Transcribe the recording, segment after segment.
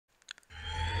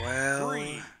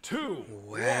2,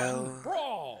 Well, 1,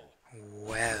 brawl!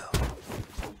 well.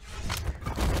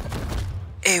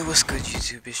 Hey, what's good,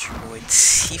 YouTube? It's your boy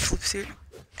T-Flips here,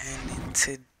 and in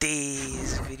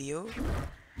today's video,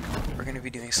 we're gonna be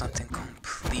doing something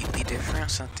completely different,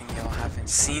 something y'all haven't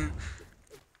seen.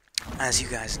 As you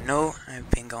guys know, I've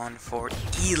been gone for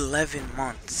 11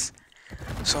 months,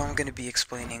 so I'm gonna be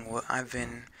explaining what I've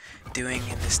been doing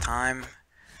in this time,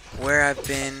 where I've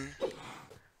been,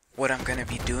 what I'm gonna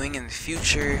be doing in the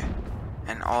future,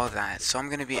 and all that. So I'm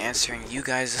going to be answering you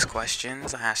guys'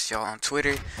 questions. I asked y'all on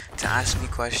Twitter to ask me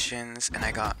questions, and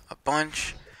I got a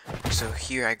bunch. So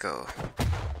here I go.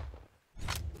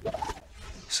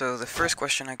 So the first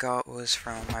question I got was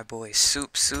from my boy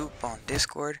Soup on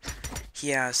Discord.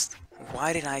 He asked,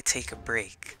 why did I take a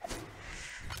break?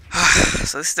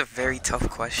 So this is a very tough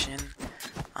question.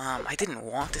 I didn't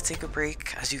want to take a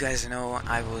break. As you guys know,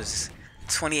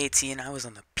 2018, I was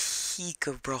on the peak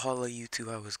of Brawlhalla YouTube.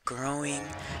 I was growing,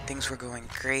 things were going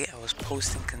great, I was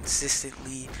posting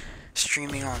consistently,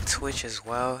 streaming on Twitch as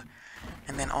well,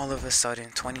 and then all of a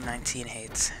sudden 2019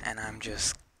 hits and I'm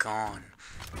just gone.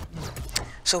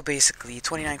 So basically,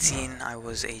 2019 I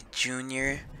was a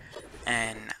junior,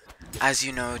 and as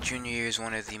you know, junior year is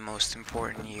one of the most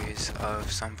important years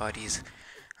of somebody's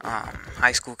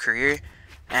high school career,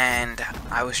 and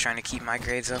I was trying to keep my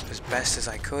grades up as best as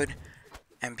I could.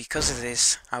 And because of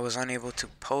this, I was unable to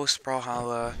post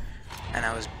Brawlhalla, and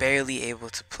I was barely able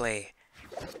to play.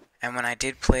 And when I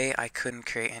did play, I couldn't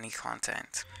create any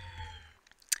content.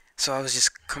 So I was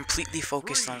just completely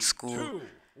focused on school. 2,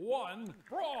 1,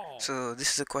 brawl! So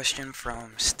this is a question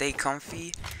from Stay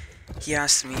Comfy. He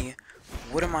asked me,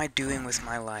 what am I doing with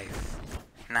my life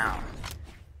now?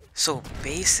 So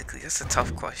basically, that's a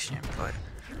tough question, but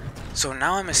so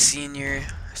now I'm a senior.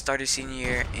 I started senior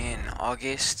year in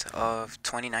August of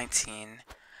 2019,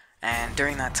 and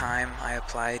during that time I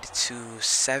applied to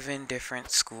 7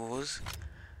 different schools,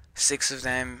 6 of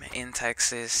them in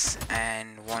Texas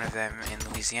and 1 of them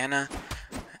in Louisiana,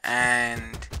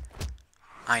 and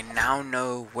I now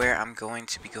know where I'm going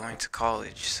to be going to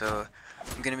college. So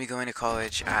I'm going to be going to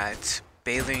college at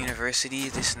Baylor University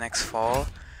this next fall.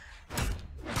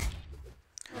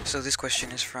 So this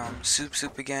question is from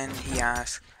Soup again. He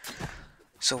asked,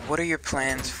 so what are your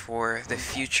plans for the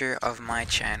future of my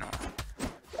channel?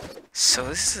 So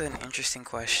this is an interesting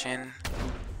question.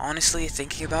 Honestly,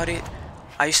 thinking about it,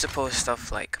 I used to post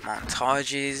stuff like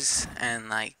montages and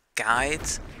like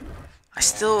guides. I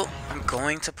still am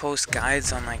going to post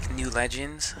guides on like new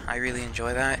legends. I really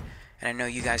enjoy that, and I know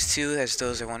you guys too, as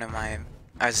those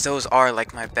are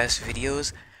like my best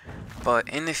videos. But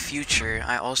in the future,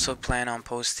 I also plan on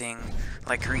posting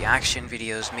like reaction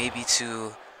videos, maybe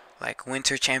to like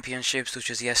Winter Championships, which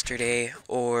was yesterday,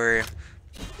 or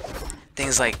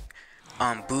things like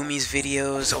Boomy's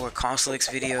videos or Consulix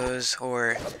videos,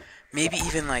 or maybe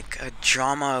even like a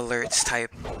drama alerts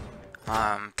type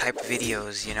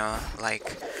videos, you know,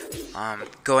 like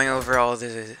going over all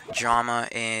the drama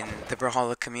in the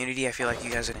Brawlhalla community. I feel like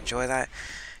you guys would enjoy that.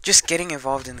 Just getting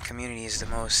involved in the community is the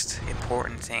most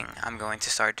important thing I'm going to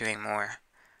start doing more.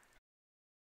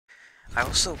 I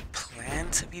also plan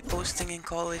to be posting in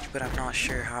college, but I'm not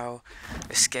sure how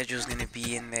the schedule's going to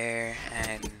be in there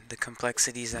and the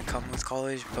complexities that come with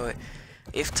college. But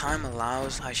if time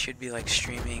allows, I should be like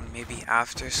streaming maybe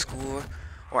after school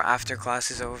or after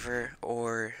class is over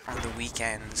or on the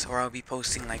weekends, or I'll be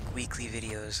posting like weekly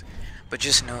videos. But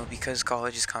just know, because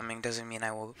college is coming doesn't mean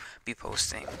I will be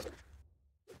posting.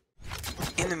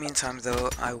 In the meantime though,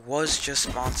 I was just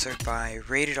sponsored by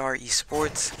Rated R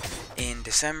Esports in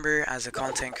December as a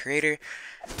content creator.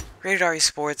 Rated R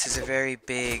Esports is a very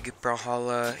big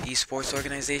Brawlhalla esports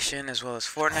organization as well as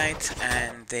Fortnite,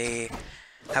 and they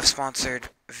have sponsored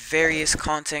various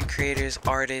content creators,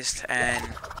 artists,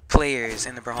 and players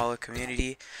in the Brawlhalla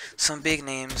community. Some big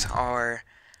names are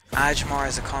Ajmar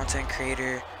as a content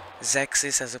creator,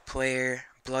 Zexus as a player,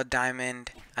 Blood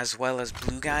Diamond, as well as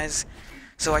Blue Guys.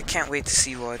 So I can't wait to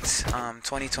see what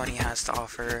 2020 has to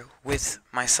offer with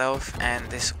myself and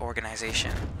this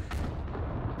organization.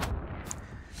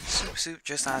 Soup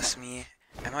just asked me,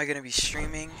 am I going to be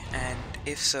streaming, and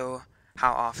if so,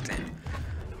 how often?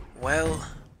 Well,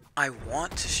 I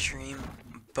want to stream,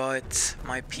 but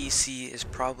my PC is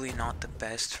probably not the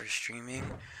best for streaming.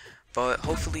 But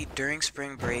hopefully during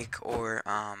spring break or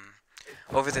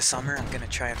over the summer, I'm going to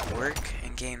try and work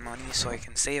and gain money so I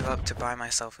can save up to buy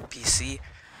myself a PC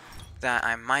that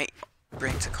I might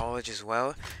bring to college as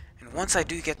well. And once I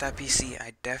do get that PC,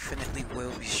 I definitely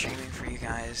will be streaming for you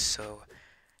guys, so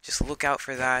just look out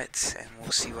for that and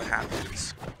we'll see what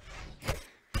happens.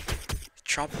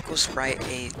 Tropical Sprite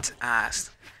 8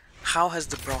 asked, how has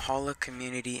the Brawlhalla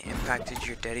community impacted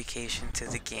your dedication to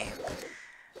the game?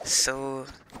 So,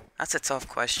 that's a tough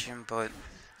question, but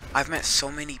I've met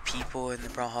so many people in the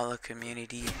Brawlhalla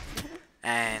community,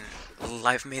 and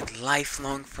I've made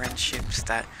lifelong friendships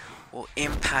that will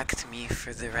impact me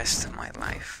for the rest of my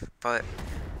life. But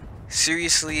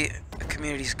seriously, the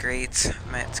community's great,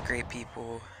 met great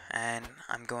people, and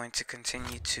I'm going to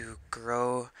continue to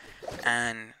grow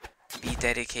and be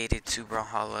dedicated to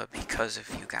Brawlhalla because of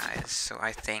you guys, so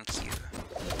I thank you.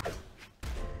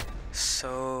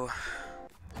 So,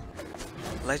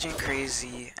 Legend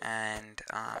Crazy and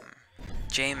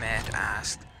JMed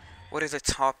asked, what are the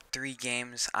top 3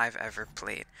 games I've ever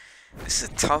played? This is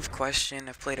a tough question.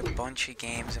 I've played a bunch of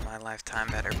games in my lifetime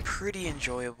that are pretty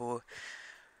enjoyable,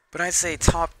 but I'd say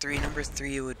top 3, number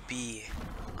 3 would be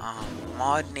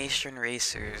Mod Nation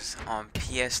Racers on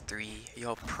PS3.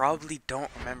 Y'all probably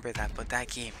don't remember that, but that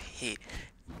game hit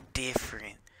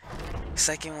different.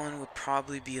 Second one would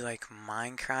probably be like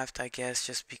Minecraft, I guess,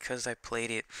 just because I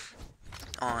played it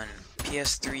on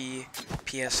PS3,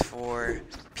 PS4,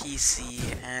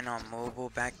 PC, and on mobile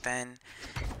back then.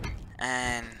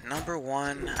 And number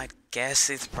 1, I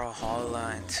guess it's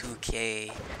Brawlhalla and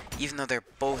 2K, even though they're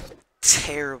both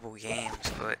terrible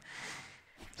games, but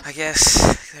I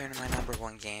guess they're my number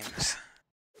 1 games.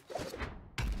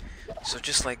 So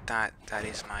just like that, that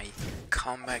is my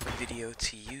comeback video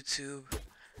to YouTube.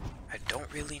 I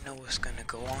don't really know what's gonna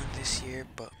go on this year,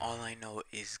 but all I know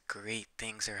is great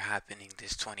things are happening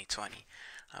this 2020.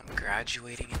 I'm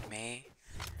graduating in May.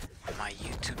 My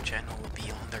YouTube channel will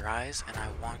be on the rise, and I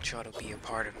want y'all to be a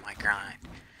part of my grind.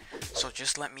 So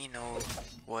just let me know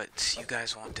what you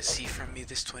guys want to see from me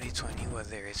this 2020,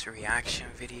 whether it's reaction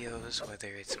videos, whether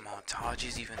it's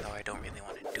montages, even though I don't really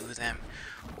want to do them,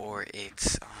 or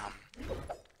it's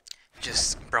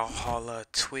just Brawlhalla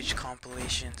Twitch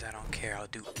compilations. I don't care, I'll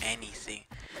do anything.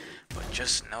 But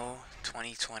just know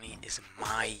 2020 is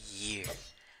my year.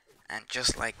 And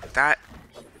just like that,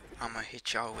 I'ma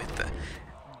hit y'all with the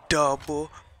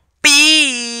double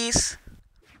peace.